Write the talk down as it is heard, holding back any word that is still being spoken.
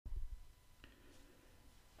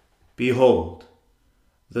Behold,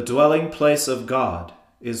 the dwelling place of God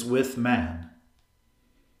is with man.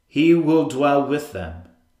 He will dwell with them,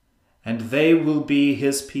 and they will be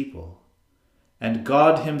his people, and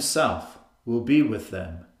God himself will be with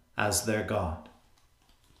them as their God.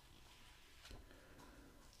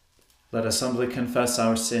 Let us humbly confess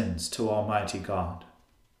our sins to Almighty God.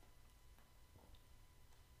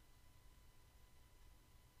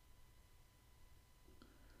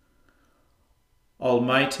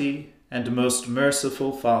 Almighty and most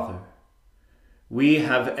merciful Father, we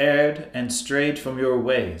have erred and strayed from your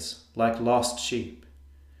ways like lost sheep.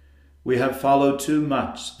 We have followed too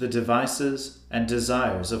much the devices and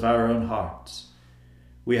desires of our own hearts.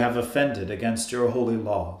 We have offended against your holy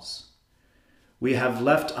laws. We have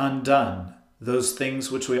left undone those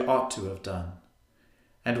things which we ought to have done,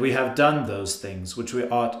 and we have done those things which we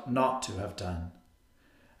ought not to have done.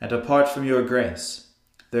 And apart from your grace,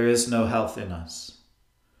 there is no health in us.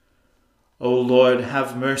 O Lord,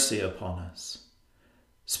 have mercy upon us.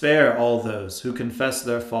 Spare all those who confess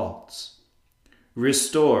their faults.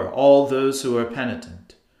 Restore all those who are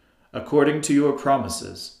penitent, according to your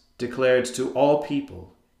promises declared to all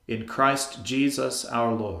people in Christ Jesus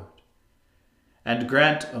our Lord. And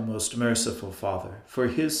grant, O most merciful Father, for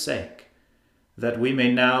his sake, that we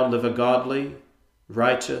may now live a godly,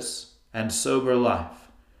 righteous, and sober life,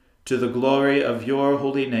 to the glory of your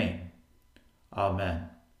holy name. Amen.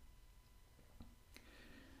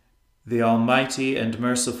 The Almighty and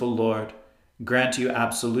merciful Lord grant you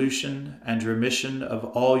absolution and remission of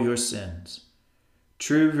all your sins,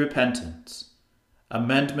 true repentance,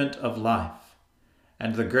 amendment of life,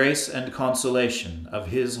 and the grace and consolation of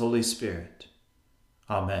his Holy Spirit.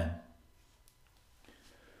 Amen.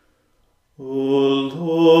 O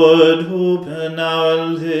Lord, open our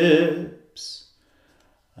lips,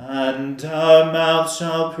 and our mouth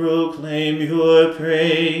shall proclaim your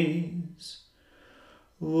praise.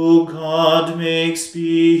 O God, make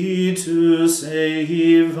speed to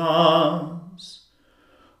save us.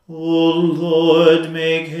 O Lord,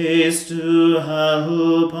 make haste to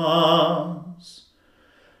help us.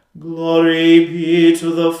 Glory be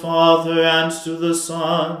to the Father, and to the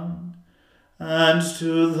Son, and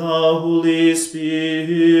to the Holy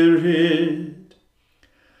Spirit,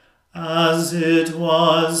 as it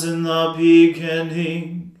was in the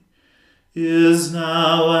beginning, is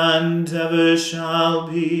now, and ever shall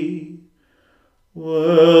be,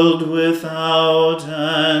 world without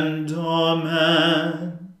end.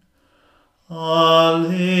 Amen.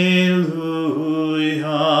 Alleluia.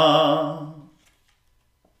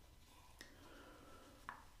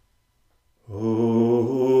 O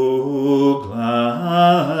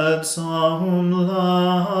gladsome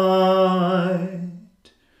light,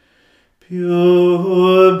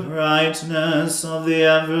 pure brightness of the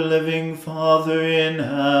ever-living Father in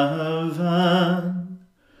heaven,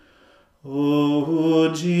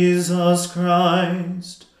 O Jesus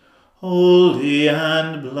Christ, holy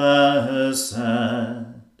and blessed,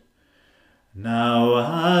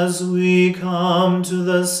 now as we come to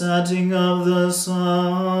the setting of the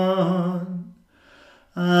sun,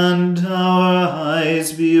 and our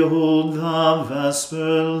eyes behold the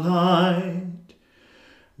vesper light,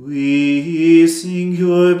 we sing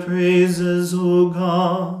your praises, O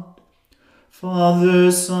God,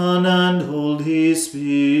 Father, Son, and Holy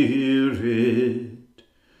Spirit.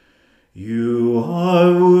 You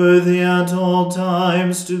are worthy at all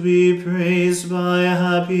times to be praised by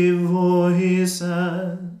happy voices,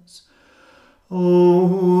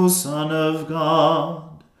 O Son of God,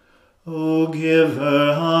 O Giver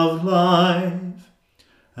of life,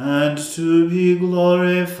 and to be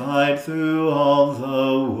glorified through all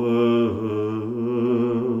the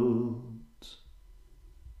world.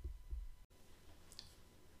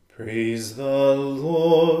 Praise the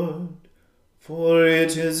Lord, for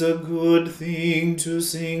it is a good thing to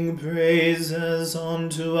sing praises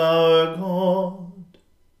unto our God.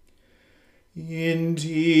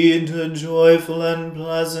 Indeed, a joyful and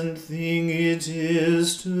pleasant thing it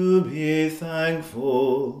is to be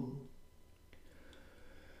thankful.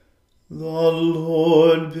 The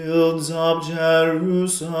Lord builds up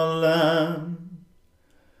Jerusalem,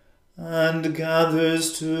 and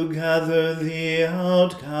gathers together the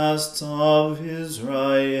outcasts of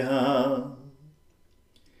Israel.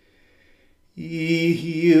 He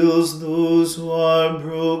heals those who are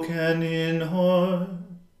broken in heart,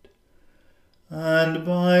 and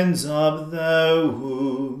binds up their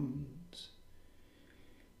wounds.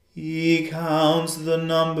 He counts the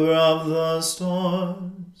number of the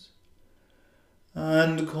stars,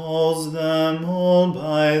 and calls them all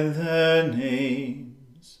by their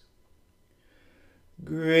names.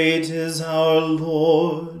 Great is our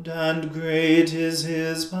Lord, and great is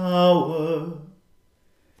his power.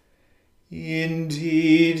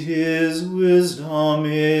 Indeed, his wisdom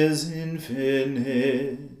is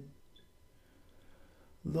infinite.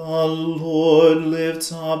 The Lord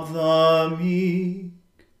lifts up the meek,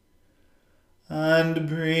 and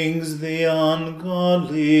brings the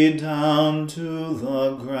ungodly down to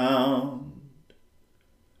the ground.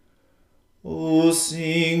 O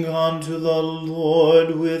sing unto the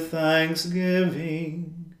Lord with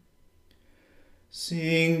thanksgiving.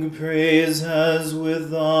 Sing praises with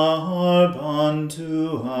the harp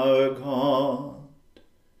unto our God,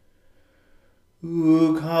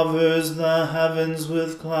 who covers the heavens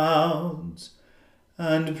with clouds,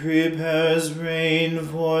 and prepares rain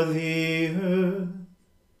for the earth,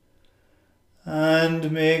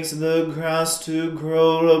 and makes the grass to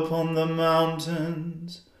grow upon the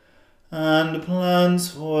mountains, and plants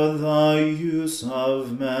for the use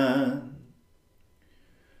of man,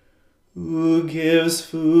 who gives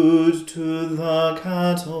food to the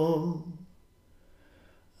cattle,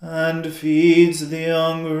 and feeds the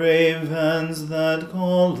young ravens that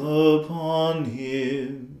call upon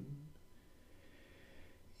him.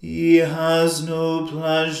 He has no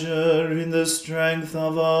pleasure in the strength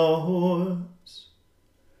of a horse,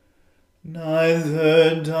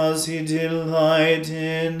 neither does he delight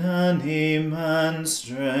in any man's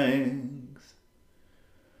strength.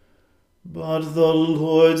 But the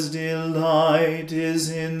Lord's delight is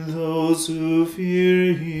in those who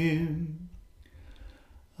fear him,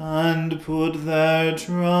 and put their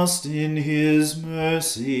trust in his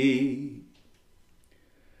mercy.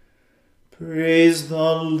 Praise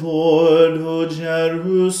the Lord, O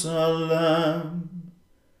Jerusalem.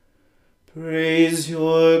 Praise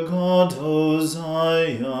your God, O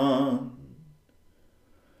Zion.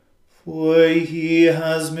 For he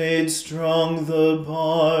has made strong the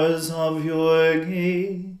bars of your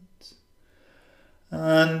gates,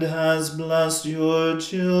 and has blessed your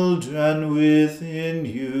children within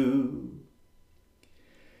you.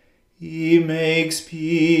 He makes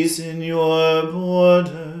peace in your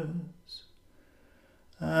borders,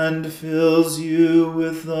 and fills you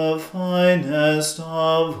with the finest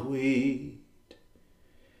of wheat.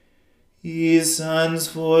 He sends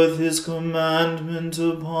forth his commandment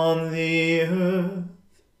upon the earth,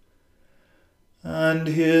 and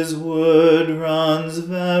his word runs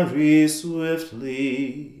very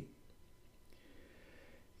swiftly.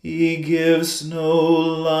 He gives snow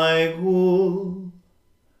like wool,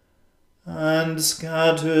 and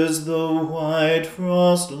scatters the white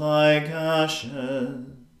frost like ashes.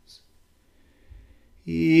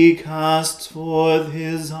 He casts forth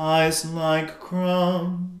his ice like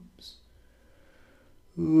crumbs.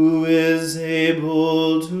 Who is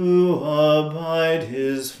able to abide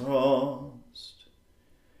his frost?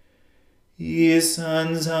 He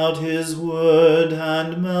sends out his word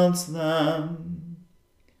and melts them.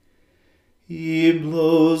 He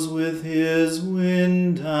blows with his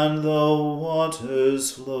wind, and the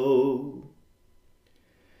waters flow.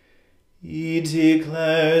 He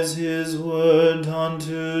declares his word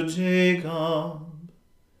unto Jacob,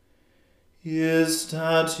 his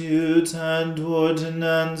statutes and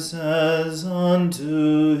ordinances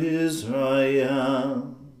unto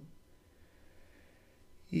Israel.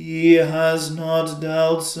 He has not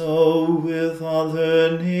dealt so with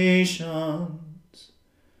other nations,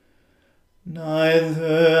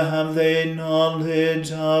 neither have they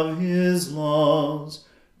knowledge of his laws.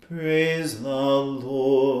 Praise the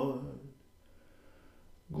Lord.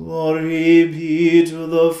 Glory be to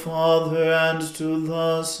the Father, and to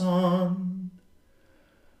the Son,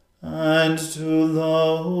 and to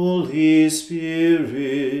the Holy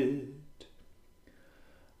Spirit,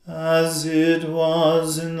 as it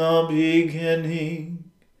was in the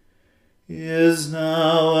beginning, is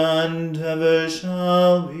now, and ever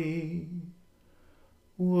shall be,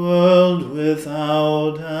 world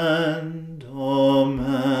without end.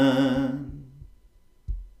 Amen.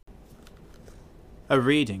 A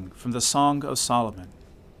reading from the Song of Solomon.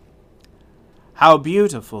 How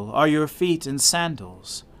beautiful are your feet in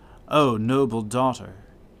sandals, O noble daughter!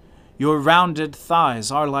 Your rounded thighs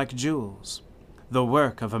are like jewels, the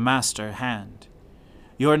work of a master hand.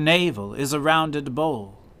 Your navel is a rounded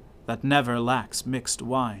bowl that never lacks mixed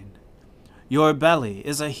wine. Your belly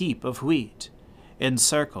is a heap of wheat,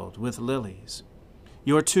 encircled with lilies.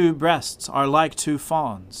 Your 2 breasts are like 2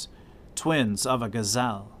 fawns, twins of a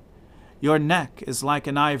gazelle. Your neck is like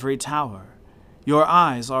an ivory tower. Your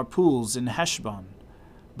eyes are pools in Heshbon,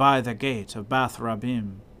 by the gate of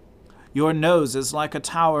Bath-rabbim. Your nose is like a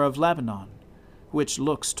tower of Lebanon, which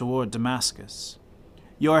looks toward Damascus.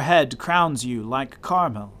 Your head crowns you like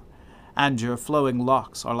Carmel, and your flowing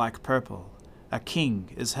locks are like purple. A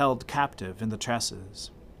king is held captive in the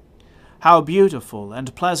tresses. How beautiful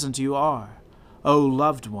and pleasant you are, O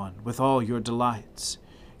loved one, with all your delights.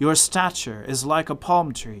 Your stature is like a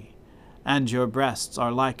palm tree, and your breasts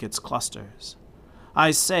are like its clusters.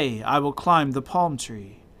 I say, I will climb the palm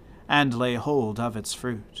tree, and lay hold of its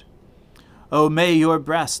fruit. O may your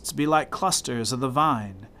breasts be like clusters of the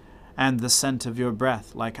vine, and the scent of your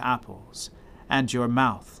breath like apples, and your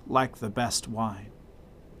mouth like the best wine.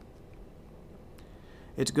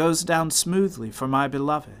 It goes down smoothly for my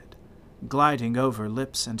beloved, gliding over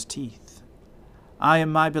lips and teeth. I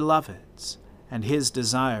am my beloved's, and his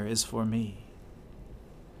desire is for me.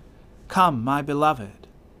 Come, my beloved,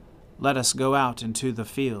 let us go out into the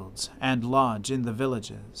fields, and lodge in the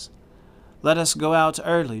villages. Let us go out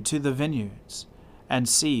early to the vineyards, and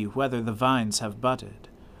see whether the vines have budded,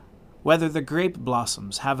 whether the grape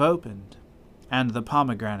blossoms have opened, and the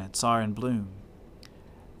pomegranates are in bloom.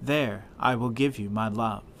 There I will give you my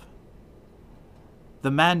love. The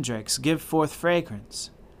mandrakes give forth fragrance,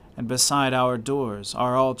 and beside our doors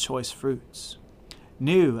are all choice fruits,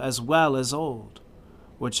 new as well as old,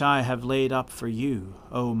 which I have laid up for you,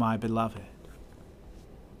 O my beloved.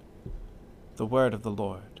 The word of the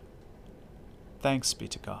Lord. Thanks be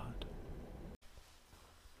to God.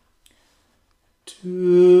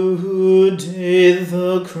 Today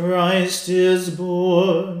the Christ is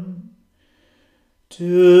born.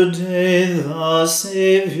 Today the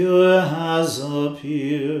Savior has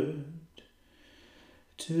appeared.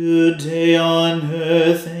 Today on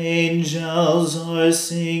earth angels are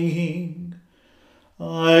singing,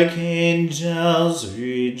 archangels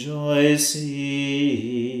rejoicing.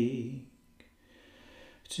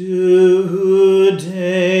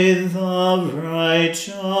 Today the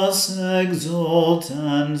righteous exult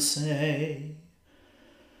and say,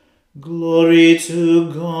 Glory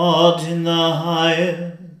to God in the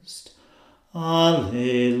highest.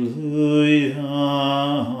 Alleluia.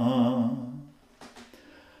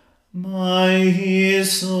 My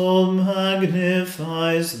soul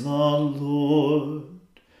magnifies the Lord,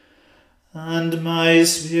 and my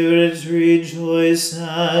spirit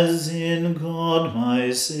rejoices in God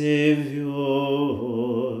my Saviour.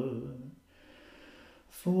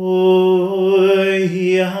 For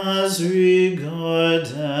he has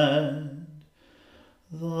regarded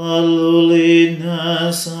the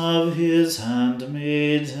lowliness of his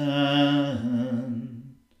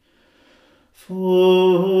handmaiden.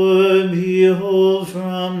 For behold,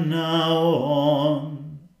 from now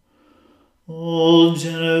on, all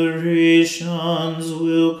generations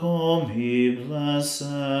will call me blessed.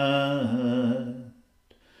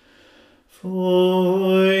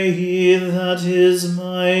 For he that is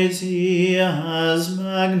mighty has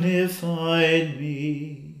magnified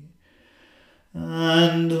me,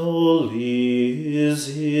 and holy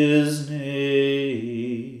is his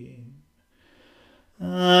name.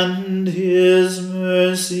 And his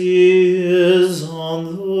mercy is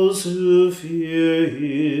on those who fear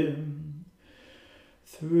him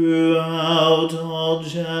throughout all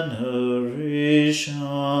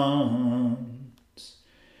generations.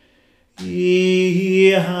 He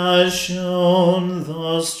has shown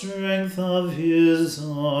the strength of his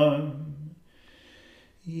arm.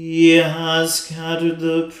 He has scattered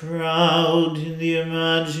the proud in the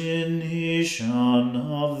imagination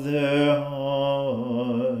of their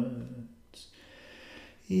hearts.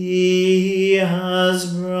 He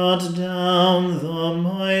has brought down the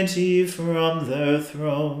mighty from their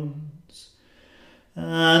thrones,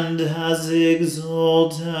 and has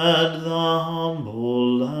exalted the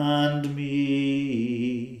humble and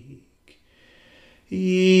meek.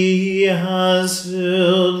 He has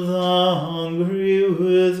filled the hungry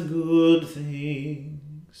with good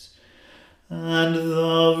things, and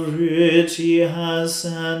the rich he has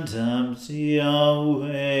sent empty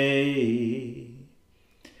away.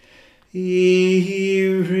 He,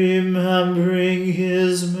 remembering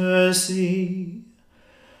his mercy,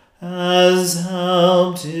 has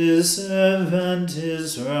helped his servant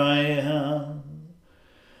Israel,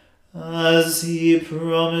 as he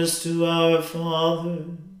promised to our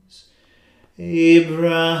fathers,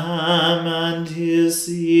 Abraham and his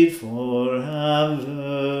seed forever.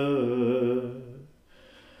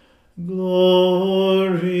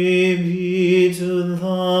 Glory be to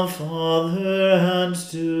the Father and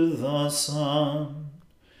to the Son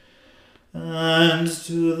and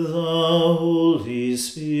to the Holy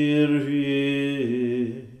Spirit,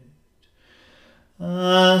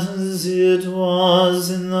 as it was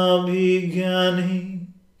in the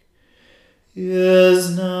beginning,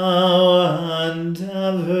 is now, and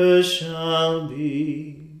ever shall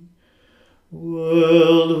be,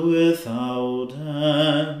 world without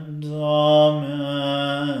end. Amen.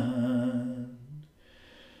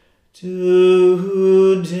 Today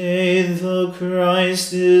the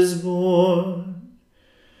Christ is born.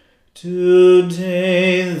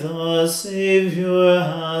 Today the Saviour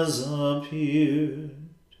has appeared.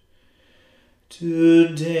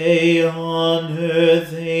 Today on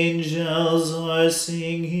earth angels are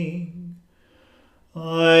singing,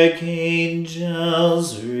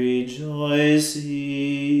 archangels rejoicing.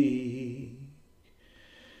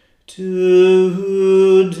 Today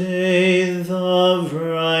the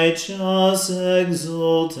righteous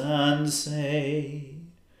exult and say,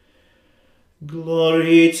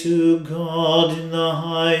 Glory to God in the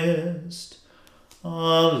highest.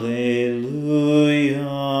 Alleluia.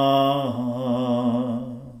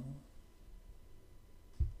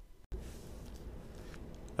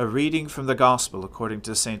 A reading from the Gospel according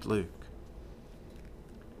to St. Luke.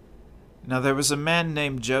 Now there was a man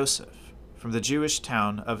named Joseph, from the Jewish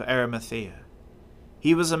town of Arimathea.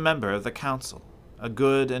 He was a member of the council, a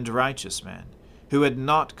good and righteous man, who had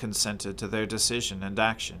not consented to their decision and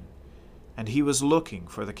action, and he was looking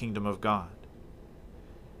for the kingdom of God.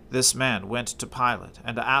 This man went to Pilate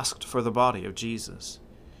and asked for the body of Jesus.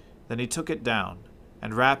 Then he took it down,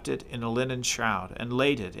 and wrapped it in a linen shroud, and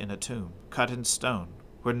laid it in a tomb, cut in stone,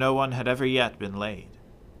 where no one had ever yet been laid.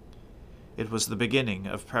 It was the beginning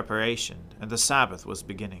of preparation, and the Sabbath was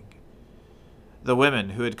beginning. The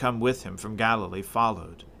women who had come with him from Galilee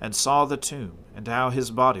followed, and saw the tomb, and how his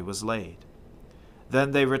body was laid.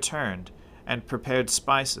 Then they returned, and prepared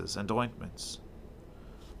spices and ointments.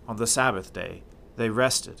 On the Sabbath day they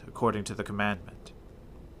rested according to the commandment.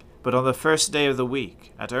 But on the first day of the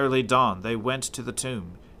week, at early dawn, they went to the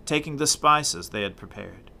tomb, taking the spices they had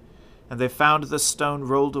prepared. And they found the stone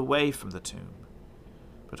rolled away from the tomb.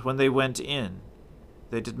 But when they went in,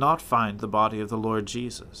 they did not find the body of the Lord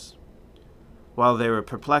Jesus. While they were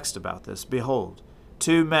perplexed about this, behold,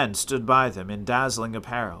 2 men stood by them in dazzling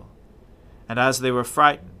apparel. And as they were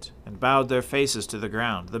frightened and bowed their faces to the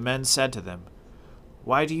ground, the men said to them,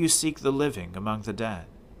 Why do you seek the living among the dead?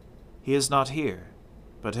 He is not here,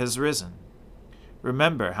 but has risen.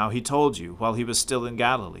 Remember how he told you while he was still in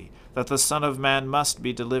Galilee, that the Son of Man must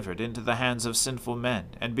be delivered into the hands of sinful men,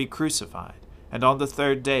 and be crucified, and on the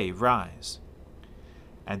 3rd day rise.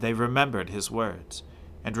 And they remembered his words,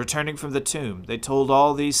 and returning from the tomb, they told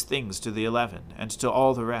all these things to the 11, and to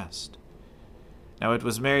all the rest. Now it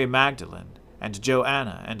was Mary Magdalene, and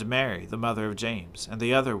Joanna, and Mary, the mother of James, and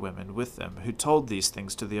the other women with them, who told these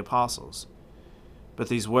things to the apostles. But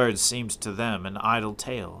these words seemed to them an idle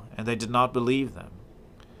tale, and they did not believe them.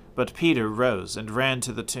 But Peter rose and ran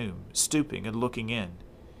to the tomb, stooping and looking in.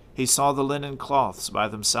 He saw the linen cloths by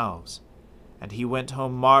themselves, and he went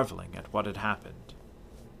home marveling at what had happened.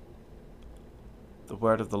 The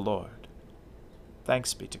word of the Lord.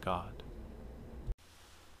 Thanks be to God.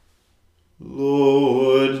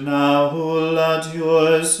 Lord, now let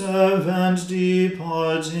your servant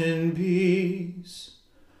depart in peace,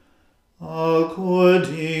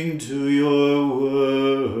 according to your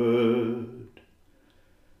word.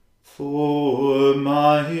 For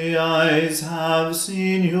my eyes have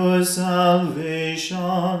seen your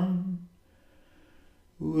salvation,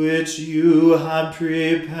 which you have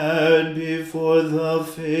prepared before the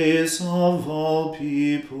face of all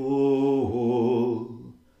people,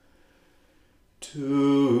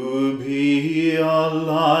 to be a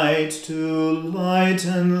light to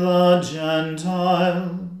lighten the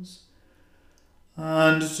Gentiles,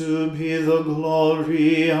 and to be the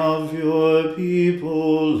glory of your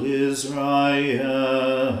people Israel.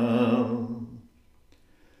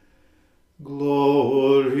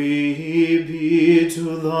 Glory be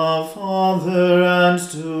to the Father, and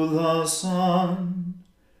to the Son,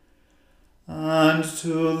 and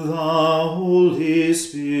to the Holy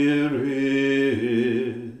Spirit,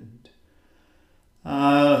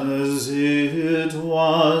 as it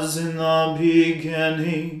was in the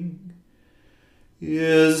beginning,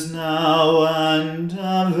 is now, and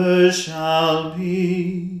ever shall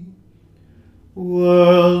be,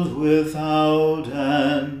 world without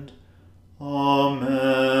end. Amen.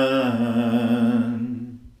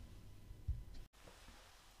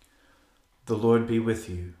 The Lord be with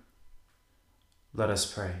you. Let us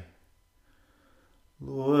pray.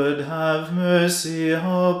 Lord, have mercy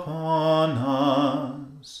upon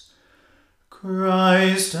us.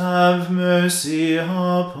 Christ, have mercy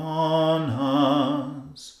upon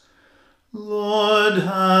us. Lord,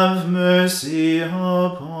 have mercy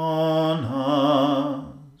upon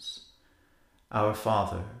us. Our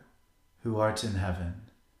Father, who art in heaven,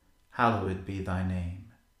 hallowed be thy name.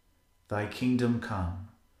 Thy kingdom come,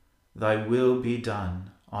 thy will be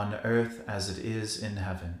done, on earth as it is in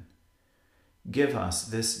heaven. Give us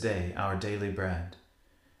this day our daily bread,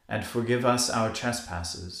 and forgive us our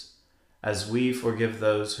trespasses, as we forgive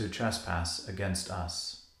those who trespass against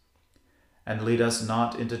us. And lead us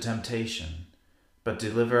not into temptation, but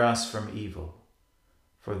deliver us from evil.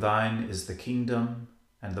 For thine is the kingdom,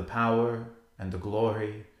 and the power, and the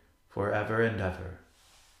glory, forever and ever.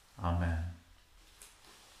 Amen.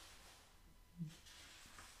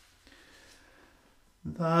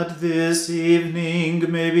 That this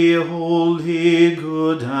evening may be wholly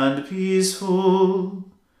good and peaceful,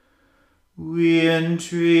 we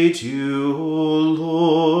entreat you, O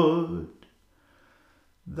Lord,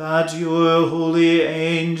 that your holy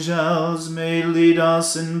angels may lead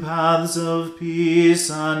us in paths of peace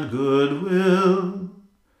and goodwill.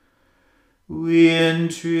 We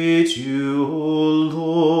entreat you, O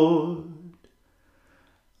Lord,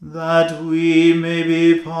 that we may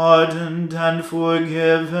be pardoned and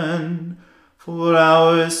forgiven for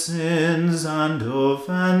our sins and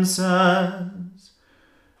offenses.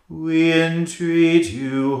 We entreat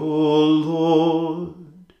you, O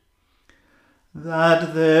Lord,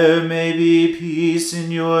 that there may be peace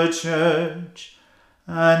in your church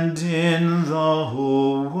and in the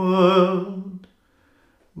whole world.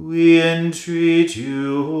 We entreat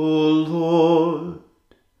you, O Lord,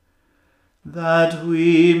 that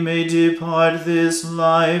we may depart this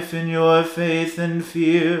life in your faith and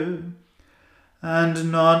fear,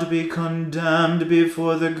 and not be condemned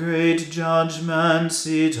before the great judgment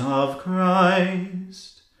seat of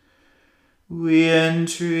Christ. We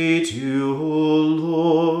entreat you, O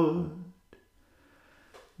Lord,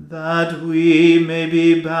 that we may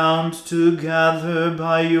be bound together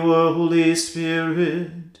by your Holy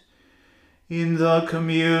Spirit in the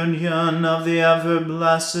communion of the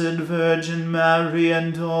ever-blessed Virgin Mary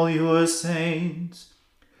and all your saints,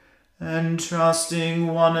 entrusting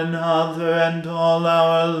one another and all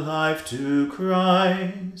our life to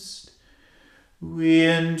Christ. We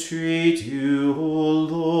entreat you, O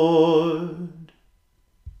Lord.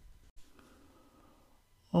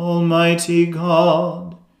 Almighty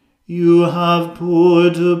God, you have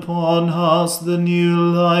poured upon us the new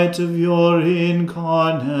light of your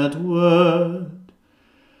incarnate Word.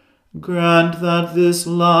 Grant that this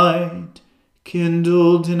light,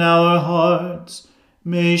 kindled in our hearts,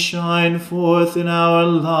 may shine forth in our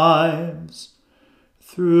lives.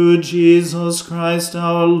 Through Jesus Christ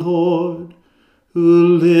our Lord,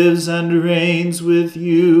 who lives and reigns with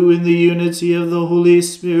you in the unity of the Holy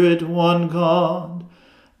Spirit, one God,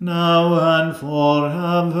 now and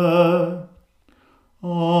forever.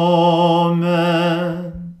 Amen.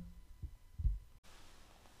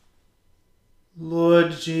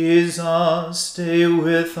 Lord Jesus, stay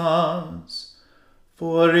with us,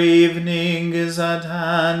 for evening is at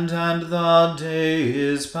hand and the day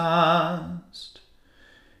is past.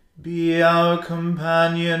 Be our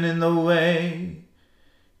companion in the way,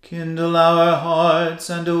 kindle our hearts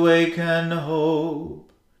and awaken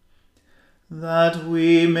hope, that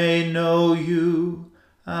we may know you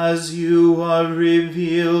as you are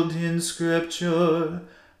revealed in Scripture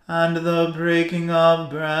and the breaking of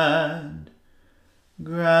bread.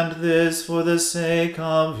 Grant this for the sake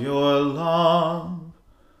of your love.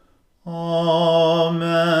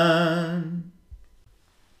 Amen.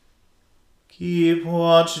 Keep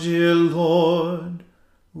watch, dear Lord,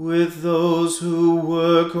 with those who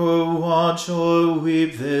work or watch or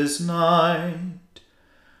weep this night,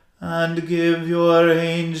 and give your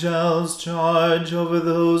angels charge over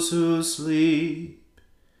those who sleep.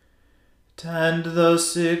 Tend the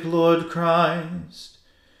sick, Lord Christ.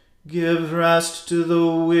 Give rest to the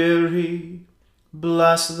weary.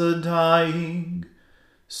 Bless the dying.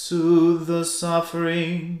 Soothe the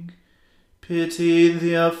suffering. Pity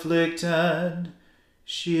the afflicted.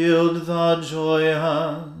 Shield the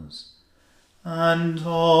joyous. And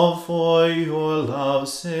all for your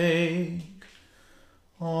love's sake.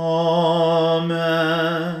 Amen.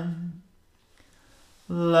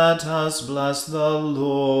 Let us bless the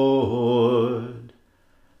Lord.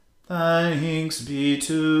 Thanks be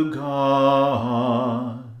to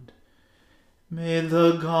God. May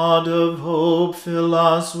the God of hope fill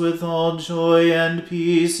us with all joy and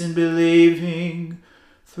peace in believing,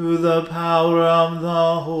 through the power of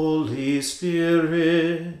the Holy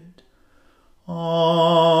Spirit.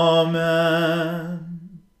 Amen.